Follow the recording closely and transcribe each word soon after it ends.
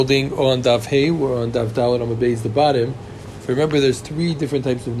Holding on Daf Hey, we're on Daf Dalet on the base, the bottom. If you remember, there's three different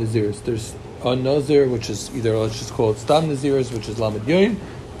types of Naziris. There's a Nazir, which is either, let's just call it Stam Naziris, which is Lamed Yoim.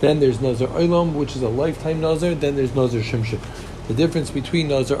 Then there's Nazir Olam, which is a lifetime Nazir. Then there's Nazir Shimshin. The difference between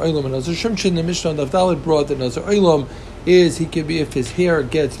Nazir Olam and Nazir Shimshin, the Mishnah on Daf Dalet brought that Nazir Olam is he could be, if his hair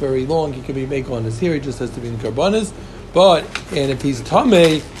gets very long, he could be make on his hair, he just has to be in Karbanis. And if he's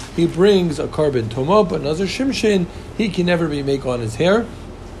Tameh, he brings a carbon Tomah, but Nazir Shimshin, he can never be make on his hair.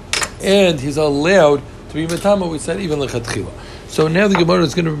 And he's allowed to be matama, we said, even lechatchila. So now the Gemara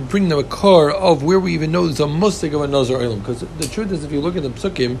is going to bring them a car of where we even know there's a mustig of a Nazar Olam. Because the truth is, if you look at the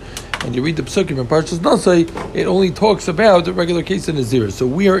Psukim, and you read the Psukim in Parshas Nasai, it only talks about the regular case in Nazir. So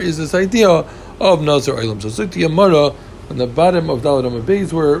where is this idea of Nazar Olam? So the Gemara, on the bottom of Dalet Amud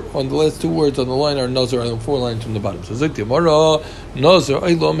Beis, where on the last two words on the line are Nazar Olam, 4 lines from the bottom. So Zik Gemara, Nazar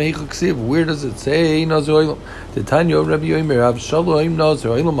Olam Heichak Ksiv. Where does it say Nazar Olam? The Tanya of Rabbi Yomer, Avshalom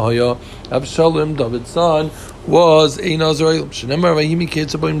Nazar Olam Haya. Avshalom, David's son, was a Nazar Olam. Shenemar Vayimi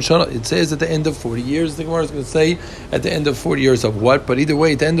Ketzabayim Shana. It says at the end of 40 years. The Gemara is going to say at the end of 40 years of what? But either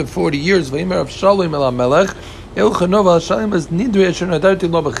way, at the end of 40 years, Vayimer Avshalom El HaMelech El Chanova Avshalom is Nidre Asher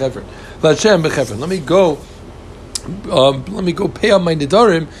Nadarti Lo B'Chefren. L'Hashem B'Chefren. Let me go pay out my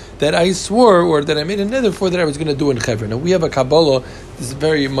nidarim that I swore or that I made a nidar for that I was going to do in Chevron. Now we have a Kabbalah. This is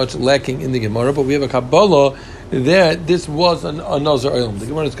very much lacking in the Gemara, but we have a Kabbalah that this was a Nazar Olam. The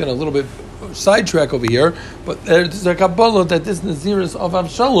Gemara is going to a little bit sidetrack over here, but there's a Kabbalah that this Naziris of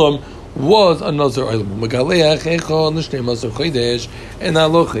Avshalom was a Nazar Olam. And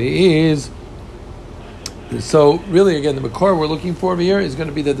halacha is. So really, again, the Makar we're looking for over here is going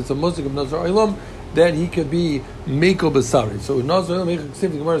to be that it's a musik of Nazar Olam, that he could be Mekel Basari. So Nazar Olam Mekel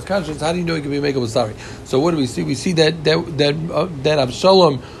Ksiv, the Gemara's conscience, how do you know he could be Mekel Basari? So what do we see? We see that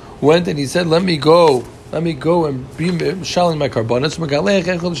Avshalom went and he said, let me go and be shaling my karbanos.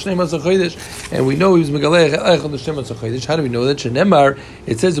 And we know he was Megalech Echol L'Shnei Matzah Chodesh. How do we know that? Shenemar,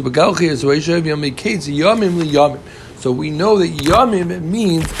 it says Begalchi is Reishav Yom Miketz Yamim LiYamim. So we know that Yamim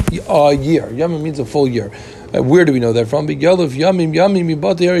means a year. Yamim means a full year. Where do we know that from? Begaluf Yamim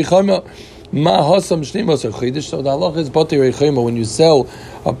Mibatei Yerichama. So the halacha is Batei Yerichama. When you sell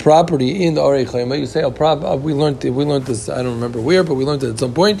a property in the Arei Chayma, you say we learned this, I don't remember where, but we learned it at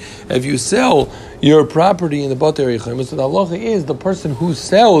some point. If you sell your property in the Batei Yerichama, so the halacha is the person who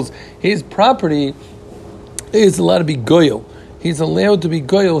sells his property is allowed to be goyal. He's allowed to be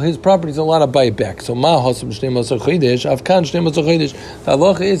goyal. His property is allowed to buy it back. So ma hasam shnei masar chodesh, avkan shnei masar chodesh. The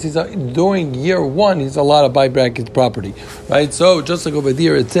halacha is during year 1 he's allowed to buy back his property, right? So just like over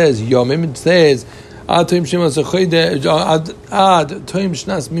there it says yomim, it says ad toim shnei masar chodesh, ad toim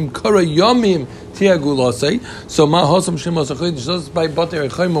shnas mimkara yomim tiagulasei. So ma hasam shnei masar chodesh. Just by Batei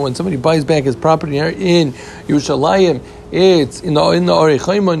Yerichama, when somebody buys back his property in Yerushalayim, it's in the Arei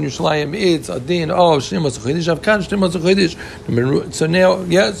Chayma in Yerushalayim. It's a din of Shnei Matzah Chodesh. Avkan Shnei Matzah Chodesh. So now,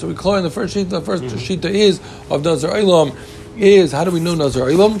 so we call in the first sheet. The first shita is of Nazar Olam. Is how do we know Nazar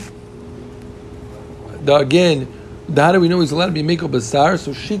Olam? How do we know he's allowed to be Mekel Basar?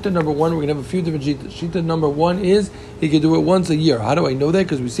 So shita number 1, we're going to have a few different shitas. Shita number 1 is he can do it once a year. How do I know that?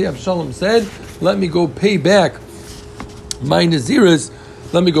 Because we see Avshalom said, "Let me go pay back my Naziris."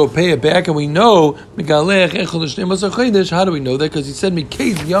 Let me go pay it back, and we know how do we know that? Because he said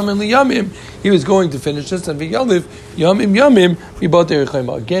Miketz Yamim LiYamim. He was going to finish this, and V'Yalif Yamim Yamim Mibatei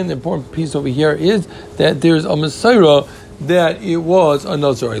Yerichama. Again, the important piece over here is that there's a Messiah that it was a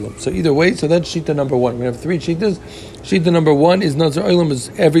Nazar Olam. So either way, so that's shita number 1. We have 3 shitas. Shita number 1 is Nazar Olam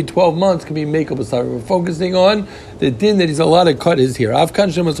is every 12 months can be Mekel Basar. We're focusing on the din that he's allowed to cut his hair. Avkan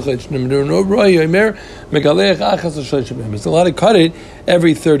Shnei Matzah Chodesh. He's allowed to cut it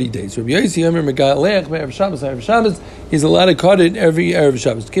every 30 days. Rabbi Yossi Yomer Megalech Erev Shabbos Erev Shabbos. He's allowed to cut it every Erev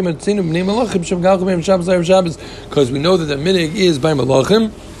Shabbos. Because we know that the minig is by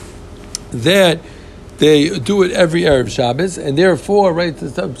Malachim that they do it every Erev Shabbos, and therefore, right,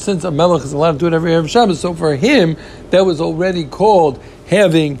 since a melech is allowed to do it every Erev Shabbos, so for him, that was already called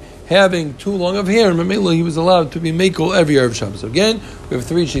having too long of hair, and Mamela, he was allowed to be Mekel every Erev Shabbos. So again, we have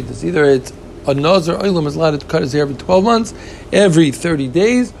 3 sheetas. Either it's a Nazar Olam is allowed to cut his hair every 12 months, every 30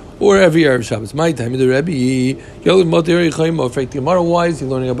 days, or every Erev Shabbos. My time, the Rebbe, Yalid Batei Yerichama, in fact, the Gemara wise, he's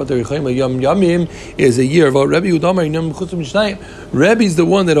learning about Batei Yerichama, Yamim is a year. About Rebbe Udamar, Yam Chutzum Mishnayim. Rebbe's the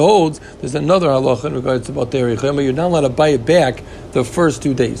one that holds, there's another halacha in regards to Batei Yerichama, you're not allowed to buy it back the first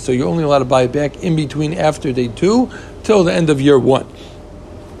 2 days. So you're only allowed to buy it back in between after day 2 till the end of year 1.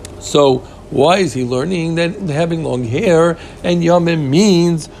 So why is he learning that having long hair and Yamim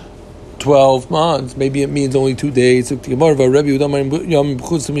means 12 months. Maybe it means only 2 days. So well,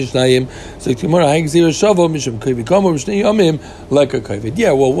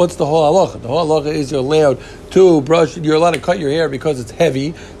 what's the whole halacha? The whole halacha is you're allowed to cut your hair because it's heavy.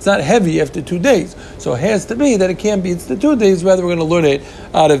 It's not heavy after 2 days. So it has to be that it can't be, it's the 2 days, rather we're going to learn it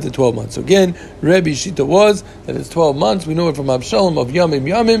out of the 12 months. So again, Rebbe Shita was that it's 12 months. We know it from Abshalom of Yamim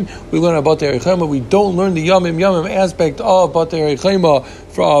Yamim. We learn about the Erichema. We don't learn the Yamim Yamim aspect of Bat Erichema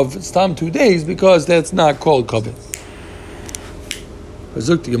of Stam 2 days because that's not called Kavod.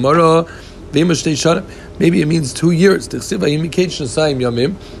 Maybe it means 2 years. You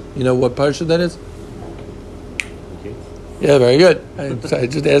know what parsha that is? Yeah, very good. I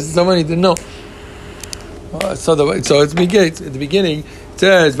just asked someone, he didn't know. So it's Miketz. At the beginning, it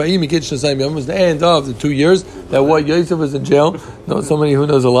says, Vayim Miketz Shasayim Yom was the end of the 2 years that what Yosef was in jail. No, somebody who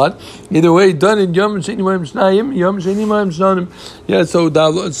knows a lot. Either way, done in Yom Sheni Mayim Shnayim, Yom Sheni Mayim Shnanim. Yeah, so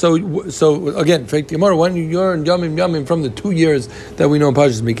again, Fake the Gemara, when you learn Yomim Yomim from the 2 years that we know in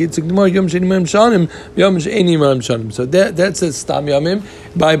Parshas Miketz, the Gemara Yom Sheni Mayim Shnanim, Yom Sheni Mayim Shnanim. So that says Stam Yomim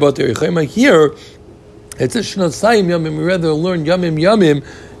by Bat Erichema. Here, it's a Shnosayim Yomim. We rather learn Yomim Yomim,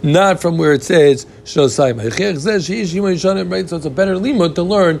 not from where it says Shnosayim. Right? So it's a better limud to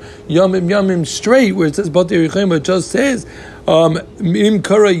learn Yomim Yomim straight, where it says Bat Erichema. It just says Im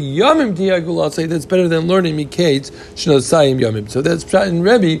Kara Yomim Tiyagul. Say that's better than learning Miketz Shnosayim Yomim. So that's Pshat in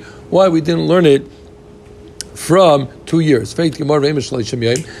Rebbe why we didn't learn it from 2 years. Maybe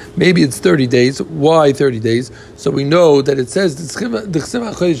it's 30 days. Why 30 days? So we know that it says it talks about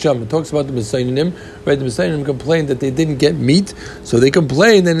the Messianim, right? The Messianim complained that they didn't get meat, so they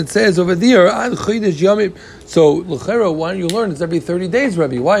complained, and it says over there, so l'chera, why don't you learn? It's every 30 days,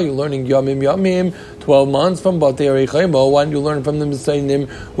 Rabbi. Why are you learning Yomim Yomim 12 months from Batei Reichema? Why don't you learn from the Messianim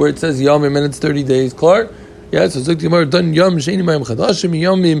where it says Yomim and it's 30 days? Clark? Yeah, so Zuk Gemara done Yom Sheini Mayim Chadashim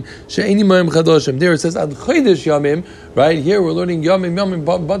Yomim Sheini Mayim Chadashim. There it says Ad Chodesh Yomim. Right here we're learning Yomim Yomim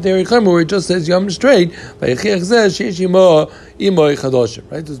Batei Reichema where it just says Yom straight. Vayichech Zeh Sheish Yimo Imoy Chadashim.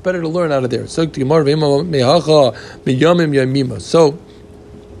 Right, so it's better to learn out of there. Zuk Gemara Ve'Ima Mehacha Miyomim Yomima. So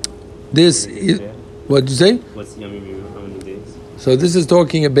this is what did you say? What's Yomim Yomim? How many days? So this is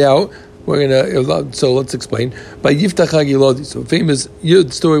talking about. So let's explain. By Yiftach HaGiladi, so famous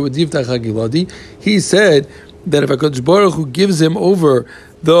story with Yiftach HaGiladi, he said that if HaKadosh Baruch Hu gives him over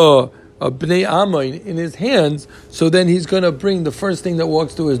the Bnei Ammon in his hands, so then he's going to bring the first thing that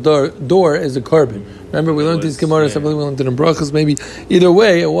walks through his door as a carbon. Remember, we learned these Gemaras, I believe we learned it in Brachas, maybe. Either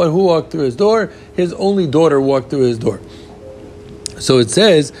way, who walked through his door? His only daughter walked through his door. So it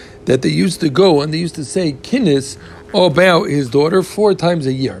says that they used to go and they used to say Kinnis about his daughter 4 times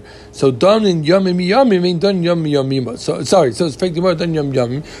a year. So done in Yomim Yomim ain't done Yom Yomima. So it's fake Gemara done Yom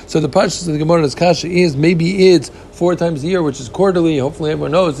Yomim. So the pashtus of the Gemara's kasha is maybe it's 4 times a year, which is quarterly. Hopefully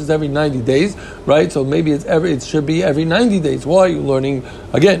everyone knows it's every 90 days, right? So maybe it should be every 90 days. Why are you learning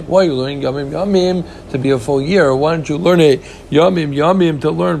Yomim Yomim to be a full year? Why don't you learn it Yomim Yomim to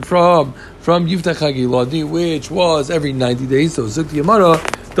learn from Yiftach HaGiladi, which was every 90 days? So Zuk Gemara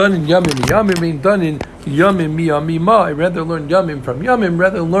done in Yomim Yomim ain't done in Yomim Miyamima. I rather learn Yomim from Yomim,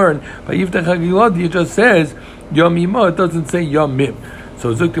 rather learn by Yiftach HaGiladi. It just says Yomima, it doesn't say Yomim.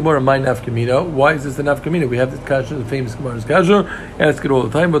 So Zuk Gemara, my nafkamina. Why is this a nafkamina? We have this kasha, the famous Gemara's kasha. Ask it all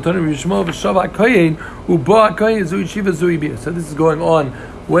the time. So this is going on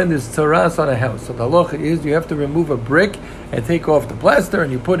when there's tzaras on a house. So the halacha is you have to remove a brick and take off the plaster,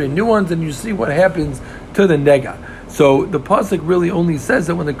 and you put in new ones, and you see what happens to the nega. So the pasuk really only says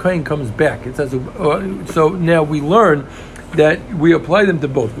that when the kohen comes back. It says so. Now we learn that we apply them to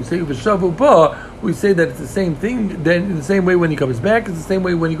both. We say v'shavu ba. We say that it's the same thing. Then in the same way when he comes back, it's the same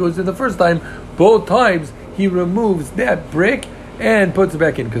way when he goes in the first time. Both times he removes that brick and puts it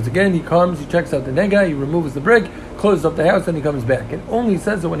back in. Because again, he comes, he checks out the nega, he removes the brick, closes up the house, and he comes back. It only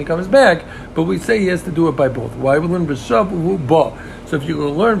says it when he comes back, but we say he has to do it by both. Why? We learn v'shavu ba. So if you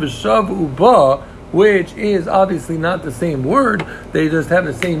learn v'shavu ba, which is obviously not the same word, they just have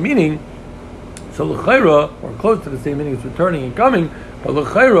the same meaning. So l'chayra, or close to the same meaning, is returning and coming. But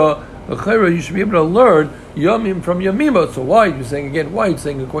l'chayra, you should be able to learn Yomim from Yomima. So why are you saying again? Why are you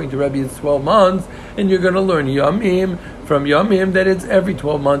saying according to Rebbe it's 12 months, and you're going to learn Yomim from Yomim that it's every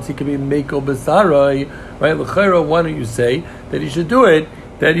 12 months? He could be Mekel Besarai, right? L'chayra, why don't you say that he should do it?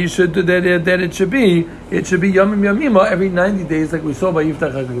 That he should do that it should be Yomim Yomima every 90 days, like we saw by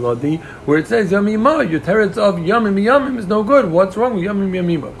Yiftach HaGiladi, where it says Yomima. Your teretz of Yomim Yomim is no good. What's wrong with Yomim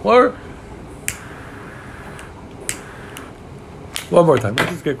Yomima? Clear? One more time.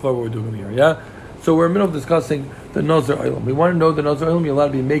 Let's just get clear what we're doing here. Yeah. So we're in the middle of discussing the Nazir Olam. We want to know the Nazir Olam. You're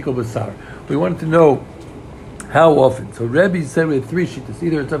allowed to be Mekel Basar. We wanted to know How often? So Rebbe said we have three shittas.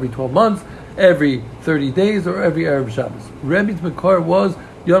 Either it's every 12 months, every 30 days, or every Erev Shabbos. Rebbe's Makar was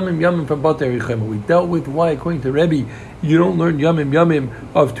Yamim from Batei Rechema. We dealt with why, according to Rebbe, you don't learn Yamim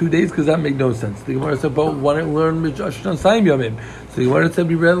of 2 days because that makes no sense. The Gemara said, but why don't learn Ashtan Saim Yamim? So the Gemara said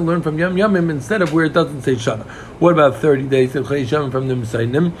we rather learn from Yamim instead of where it doesn't say Shana. What about 30 days? Yamim from the Messiah.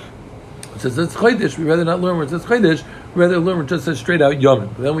 It says it's Chodesh. We rather not learn where it says Chodesh. We rather learn where it just says straight out Yamim.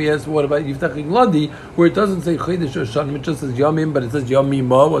 But then we ask, what about Yiftach Ladi, where it doesn't say Chodesh or Shanim, it just says Yamim, but it says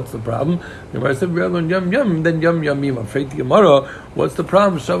Yamima. What's the problem? The Gemara said we rather learn Yamim than Yamima. Afraid the Gemara, what's the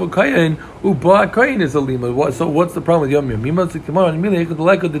problem? Shavu Kayin Uba Kayin is a lima. So what's the problem with Yamima? It's the Gemara.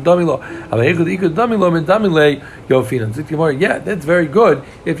 Yeah, that's very good.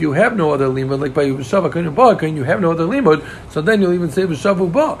 If you have no other limud, like by Shavu Kayin Uba Kayin, you have no other limud. So then you'll even say Shavu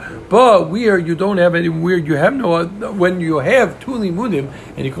Ba. But where you don't have any, where you have no other, when you have two limudim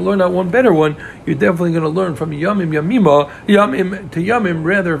and you can learn out one better one, you're definitely going to learn from Yamim to Yamim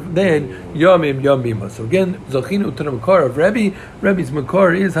rather than Yamima. So again, Zachinu to the Makar of Rebbe. Rebbe's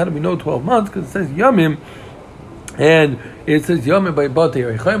Makar is, how do we know 12 months? Because it says Yamim, and it says Yamim by Batei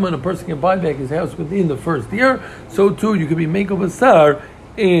Rechema, and a person can buy back his house within the first year. So too, you can be Mekel Basar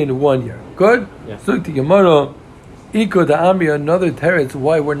in 1 year. Good? Yeah. So to Gemara, Iko the Amri, another teretz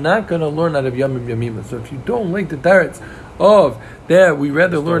why we're not going to learn out of Yamim Yamima. So if you don't like the teretz of that, we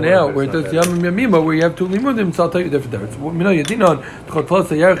rather learn out where it does Yamim Yamima, where you have two limudim. So I'll tell you different teretz.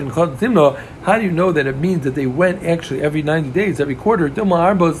 How do you know that it means that they went actually every 90 days, every quarter?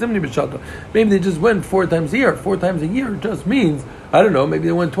 Maybe they just went 4 times a year. 4 times a year just means, I don't know, maybe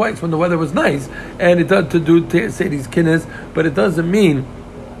they went twice when the weather was nice, and it does to say these kinnis, but it doesn't mean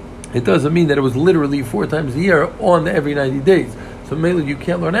that it was literally 4 times a year on every 90 days. So mainly you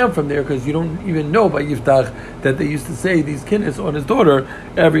can't learn out from there because you don't even know by Yiftach that they used to say these kinnis on his daughter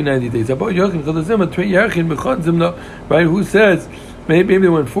every 90 days. Right? Who says maybe they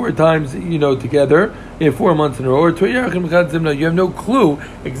went 4 times, together in 4 months in a row? Or you have no clue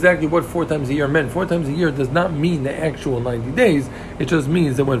exactly what 4 times a year meant. 4 times a year does not mean the actual 90 days. It just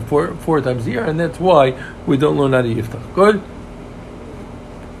means it went four times a year, and that's why we don't learn out of Yiftach. Good.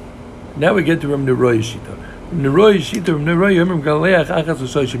 Now we get to Ram Neroy Shita. Ram Neroy Shita, Ram Neroy Yomim Galeach Achas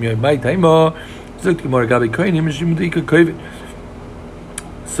V'Shoshim Yom Mai Taima Zok Gemara Gabi Kohen Yimishim Ika Kovet.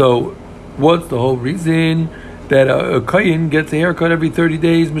 So, what's the whole reason that a Kohen gets a haircut every 30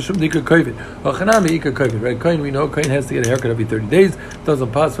 days? Mishum Ika Kovet. Achanami Ika Kovet. Right? Kohen, we know Kohen has to get a haircut every 30 days. It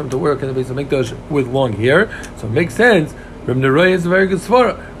doesn't pass for him to work in the base of Mikdash with long hair. So it makes sense. Reb Neroy is a very good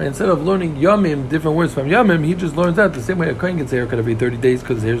svara. Instead of learning Yamim, different words from Yamim, he just learns that the same way a Kohen gets a haircut every 30 days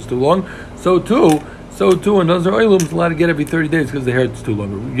because his hair is too long. So too, another oilum is allowed to get every 30 days because the hair is too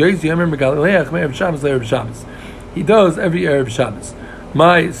long. He does every Erev Shabbos.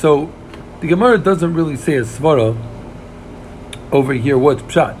 So the Gemara doesn't really say a svara over here. What's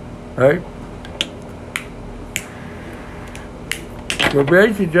pshat, right?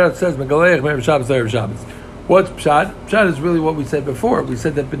 Rabbi just says Megaleach Erev Shabbos Erev Shabbos. What's pshat? Pshat is really what we said before. We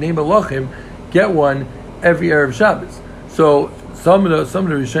said that B'nai Malachim get one every Erev Shabbos. So some of the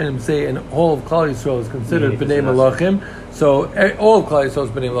Rishonim say, and all of Klal Yisrael is considered B'nai Malachim. So all of Klal Yisrael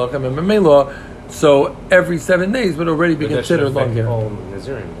is B'nai Malachim, and Memela. So every 7 days would already be considered long hair.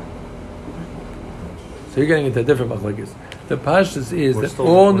 So you're getting into a different machlokes. The pashtus is that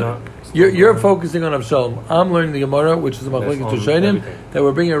all you're focusing on Avshalom. I'm learning the Gemara, which is a machlokes to Shainim, that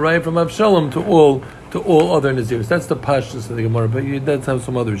we're bringing it right from Avshalom to all other Nazirs. That's the pashtus of the Gemara, but that's how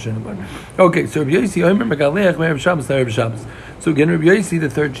some other Shainim. Okay, so Rabbi Yosi, Omer Megaleach Erev Shabbos Erev Shabbos. So again, Rabbi Yosi, the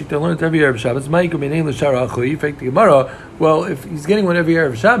third sheet, they learned every Erev Shabbos. Ma'ik u'minei l'shara achui. Fake the Gemara. Well, if he's getting one every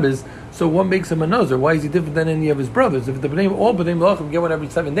Erev Shabbos, so what makes him a Nazir? Why is he different than any of his brothers? If all B'nai Malachim get one every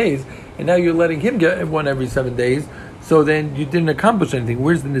 7 days, and now you're letting him get one every 7 days, so then you didn't accomplish anything.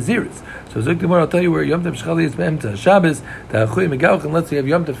 Where's the Naziris? So Zok Gemara, I'll tell you where Yom Tov Shchali is Be'emta Shabbos, Ta'achui Megauch, and let's say you have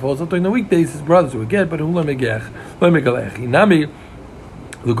Yom Tov falls during the weekdays, his brothers will get, but who lo megach, lo megalech. Inami,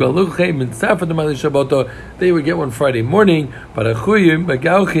 they would get one Friday morning, but Achui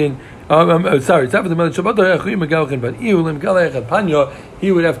Megauchin, but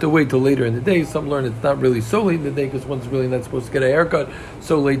he would have to wait till later in the day. Some learn it's not really so late in the day because one's really not supposed to get a haircut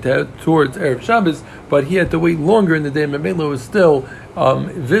so late towards Erev Shabbos, but he had to wait longer in the day, and Mamela was still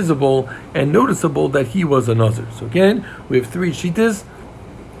visible and noticeable that he was a Nazir. So again, we have 3 shitas.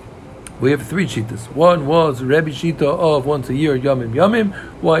 One was Rebbe Shita of once a year, Yamim.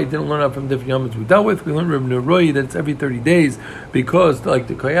 Why he didn't learn out from different Yamims we dealt with. We learned Rebbe Neroy that it's every 30 days because, like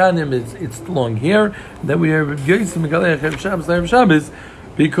the Koyanim, it's long hair. Then we have Rebbe Yosi Megaleach Erev Shabbos,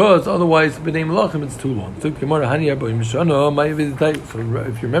 because otherwise b'nei melachim it's too long. So if you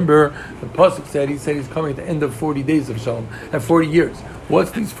remember, the pasuk said he said he's coming at the end of 40 days of shalom, at 40 years.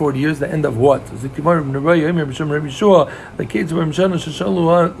 What's these 40 years? The end of what? The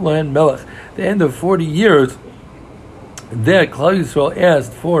end of 40 years. There, Klal Yisrael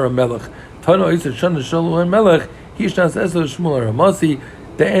asked for a melech.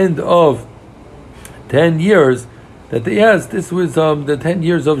 The end of 10 years that they asked. This was the 10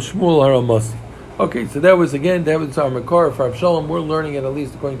 years of Shmuel Haramasi. Okay, so that was our Makar for Avshalom. We're learning it at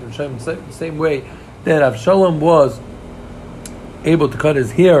least according to Hashem, the same way that Avshalom was able to cut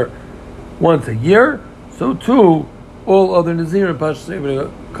his hair once a year. So too, all other Nazir and Pashas are able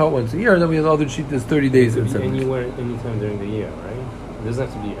to cut once a year. And then we have the other sheet that's 30 days. Anywhere, anytime during the year, right? It doesn't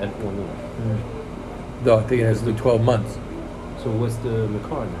have to be at 1 year. No, I think it has to be 12 months. So what's the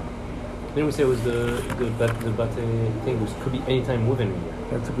Makar now? Then we say it was the Bate thing, which could be any time within a year.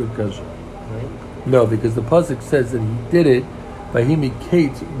 That's a good question. Right? No, because the pasuk says that he did it by him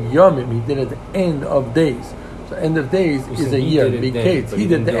Mikate Yomim. He did it at the end of days. So end of days is a year. Mikate. He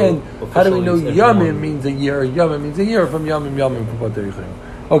did the end. How do we know Yomim means a year? Yomim means a year from Yomim for Bate Yichayim.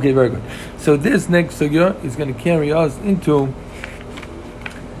 Okay, very good. So this next sugya is going to carry us into.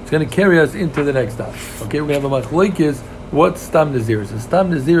 It's going to carry us into the next stop. Okay, we have a machlokes. What's Stam Naziris? Stam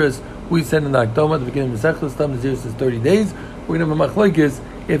Naziris, we said in the Akdama at the beginning of the Masechta, Stam Naziris is 30 days. We're going to have a machlokes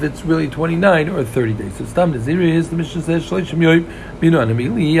if it's really 29 or 30 days. So Stam Naziris, the Mishnah says, Shleishim Yoim,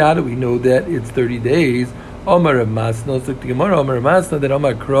 immediately, how do we know that it's 30 days? Omar Rav Masna, so the Gemara, Omar Rav Masna, that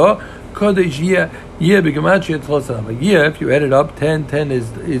Omar Kra, Kodesh Yeh B'Gematria Tzlosan. Yeah, if you add it up, 10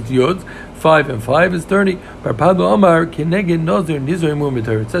 is Yod, 5 and 5 is 30. Parpado Omar Kineged Nazir Nizrei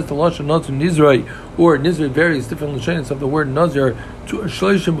Mumitar. It says the Lashon Nazir Nizrei, or Nizrei, various different Lashonos of the word Nazir,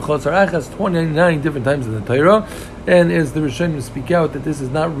 Shloshim B'Chosar Achas, 29 different times in the Torah. And as the Rishonim speak out, that this is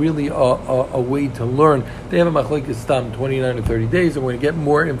not really a way to learn. They have a machlokes stam 29 or 30 days, and we're going to get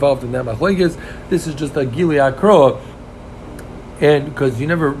more involved in that machlokes. This is just a Gili Akroa, and because you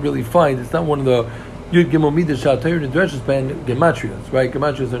never really find, it's not one of the Yud Gimel Midas Shatayr and Dreshes Band Gematrias, right?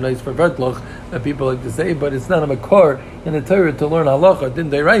 Gematrias are nice for Vertlach, that people like to say, but it's not a Makar in the Torah to learn halacha,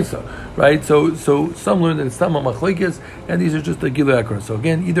 din deiraisa, right? So some learn that it's Tama Machlekes, and these are just a Gilui Akra. So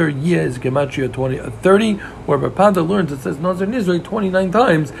again, either Yeh is Gematria 30, or Barpada learns, it says Nazir Nizrei 29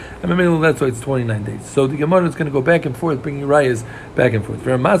 times, and maybe that's why it's 29 days. So the Gemara is going to go back and forth, bringing rayas back and forth.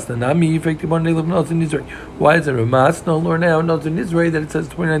 For Ramasna, Nami, Nazir Nizrei. Why is it Ramasna learn now Nazir Nizrei that it says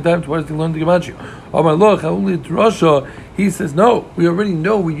 29 times? Why does he learn the Gematria? He says, no, we already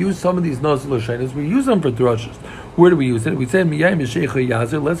know we use some of these Nazir Lashonos, we use them for drashas. Where do we use it? We said Miyayim Yesheicha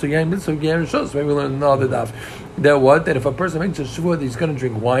Yazir, lesser Yayim Mitzvah Yayim Shos. Maybe we learn another daf. That what? That if a person makes a shvuah that he's going to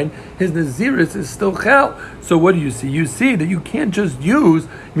drink wine, his Naziris is still chal. So what do you see? You see that you can't just use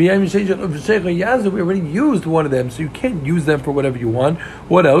Miyayim Yesheicha Yazir. We already used one of them, so you can't use them for whatever you want.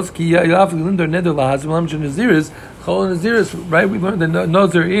 What else? Ki Ya'ilaf Lindar Neder Lahazim Lam Naziris. Chol Naziris, right? We learned that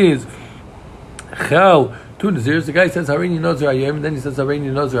Nazir is chal. Two Naziris. The guy says Harini Nazir Hayyim, and then he says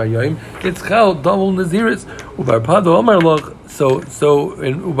Harini Nazir Hayyim. It's chal double Naziris. Ubarpado Omar Loch. So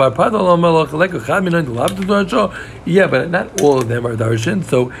in Ubarpado Omar Loch like a chad minan to love to do. Yeah, but not all of them are darshan.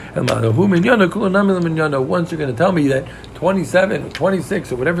 So Elmanahu Minyana Kulonamil Minyana. Once you're going to tell me that 27 or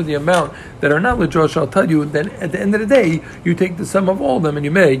 26 or whatever the amount that are not l'drosh, I'll tell you. Then at the end of the day, you take the sum of all of them and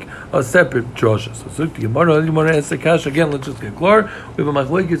you make a separate drosha. So the Gemara asks the kash again. Let's just get clear. We have a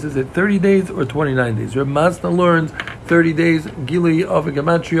machlokes. Is it 30 days or 29 days? Rav Masna learns 30 days. Gili of a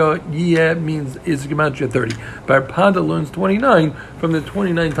gematria Yeh means is gematria 30. Barpada learns 29 from the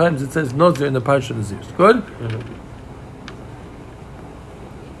 29 times it says Nazir in the Parsha Nazirs. Good? Mm-hmm.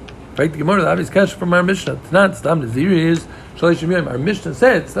 Right? The Gemara, the obvious kash from our Mishnah. It's not Stam Naziris Shleishim Yoim. Our Mishnah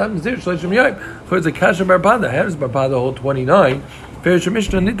said Stam Nazir Shleishim Yoim. For it's a kash of Barpada. How does Barpada hold 29? Ferish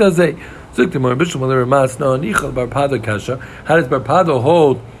Mishnah Nitazeh. Zuk the Gemara Mishnah Maler Masna Nichal Barpada kasha. How does Barpada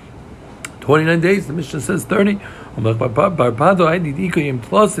hold 29 days? The Mishnah says 30. Barpado I need Ikoyim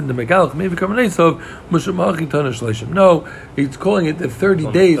plus in the Megalach maybe Karmanesov Mushamachi Tana Shleshim. No, he's calling it the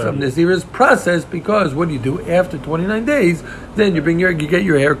 30 days of Nazir's process because what do you do after 29 days? Then you get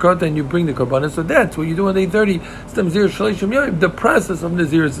your haircut and you bring the korbanos. So that's what you do on day 30. The process of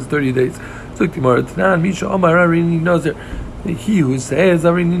Nazir's is 30 days. So Timar Misha Omar Arini Nazir. He who says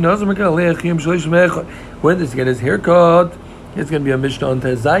Arini Nazir when does he get his haircut? It's going to be a Mishnah on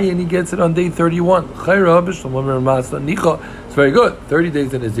Tezai, and he gets it on day 31. So It's very good. 30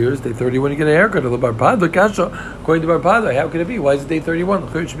 days in Naziris, day 30 when you get a haircut. According to Barpada, how can it be? Why is it day 31?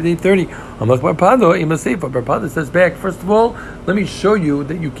 It should be day 30. Barpada says back, first of all, let me show you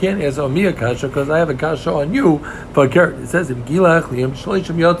that you can't ask on me a kasha because I have a kasha on you. It says, the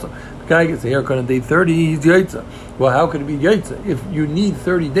guy gets a haircut on day 30, he's yaitza. Well, how could it be yaitza? If you need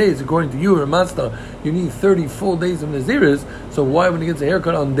 30 days, according to you, Ramasta, you need 30 full days of Naziris, so why when he gets a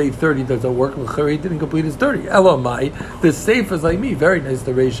haircut on day 30 does it work? He didn't complete his 30. Elamai, the safe is like me. Very nice,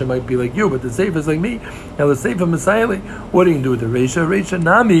 the Reisha might be like you, but the safe is like me. Now the safe of Messiah, what do you do with the Reisha? Reisha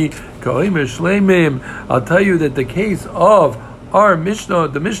Nami, Ka'imir Shleimim. I'll tell you that the case of our Mishnah,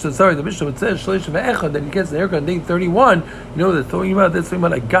 the Mishnah it says Shleishim Ve'echad, then he gets the haircut on day 31. You know they're talking about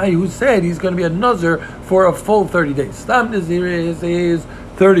a guy who said he's going to be a Nazir for a full 30 days. Stam Nazir is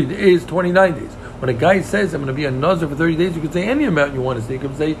 30 days, 29 days. When a guy says I'm going to be a Nazir for 30 days, you can say any amount you want to say. You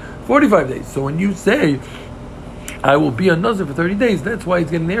can say 45 days. So when you say I will be a Nazir for 30 days, that's why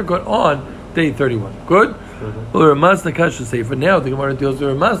he's getting the haircut on day 31. Good? Well, Ramasta Kasha say for now the Gemara deals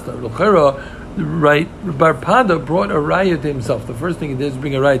with Ramasta. Right, Barpada brought a raya to himself. The first thing he did is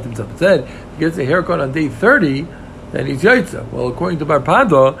bring a raya to himself. It said he gets a haircut on day 30, then he's yaitza. Well, according to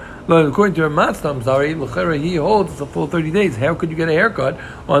Barpada, according to Matzah, I'm sorry, he holds a full 30 days. How could you get a haircut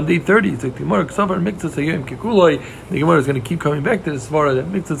on day 30? It's like the Gemara is going to keep coming back to this svara that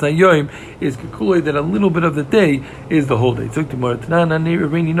Mikzas Hayoim is Kikuloi, that a little bit of the day is the whole day. It's like the Gemara,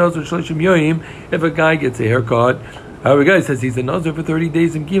 if a guy gets a haircut, however, guy says he's a Nazir for 30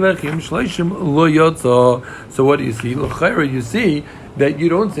 days in Gilachim Shleishim Lo Yotza. So what do you see? L'chayra, you see that you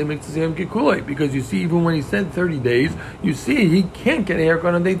don't say Mikzas Hayom Kikulei, because you see even when he said 30 days, you see he can't get a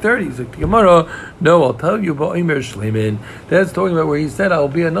haircut on day 30. He's like, Gemara, no, I'll tell you about Omer Shleimin. That's talking about where he said I will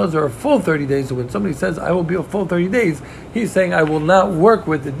be a Nazir a full 30 days. So when somebody says I will be a full 30 days, he's saying I will not work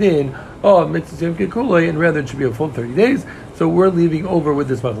with the din of Mikzas Hayom Kikulei, and rather it should be a full 30 days. So we're leaving over with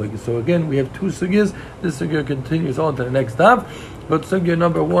this machlokes. So again, we have two sugyas. This sugya continues on to the next stop. But sugya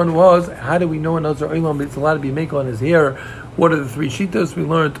number one was, how do we know another olam? It's allowed to be make on his hair. What are the three shitas? We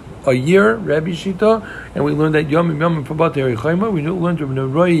learned a year, Rabbi Shita, and we learned that Yomim for Batei Chayma. We learned Rabbi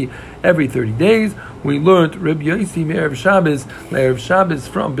Neroi every 30 days. We learned Rabbi Yosi Erev Shabbos, Erev Shabbos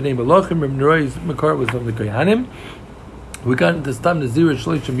from Bnei Malachim. Rabbi Neroi's Makar was from the Kohanim. We got into Stam Nazir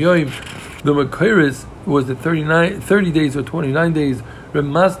Shleishim Yoim. The Makiris was the 30 days or 29 days.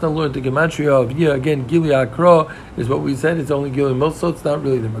 Ramasta learned the gematria of year. Again, Gilead Akra is what we said. It's only Gilead Mosul. It's not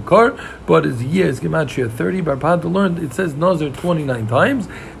really the Makar, but his year is gematria 30. Barpada learned it says Nazir 29 times,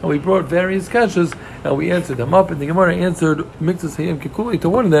 and we brought various kashas and we answered them up. And the Gemara answered Mikzas Hayom Kikulei to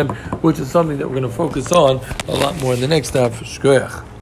one of them, which is something that we're going to focus on a lot more in the next half. Shkoyach.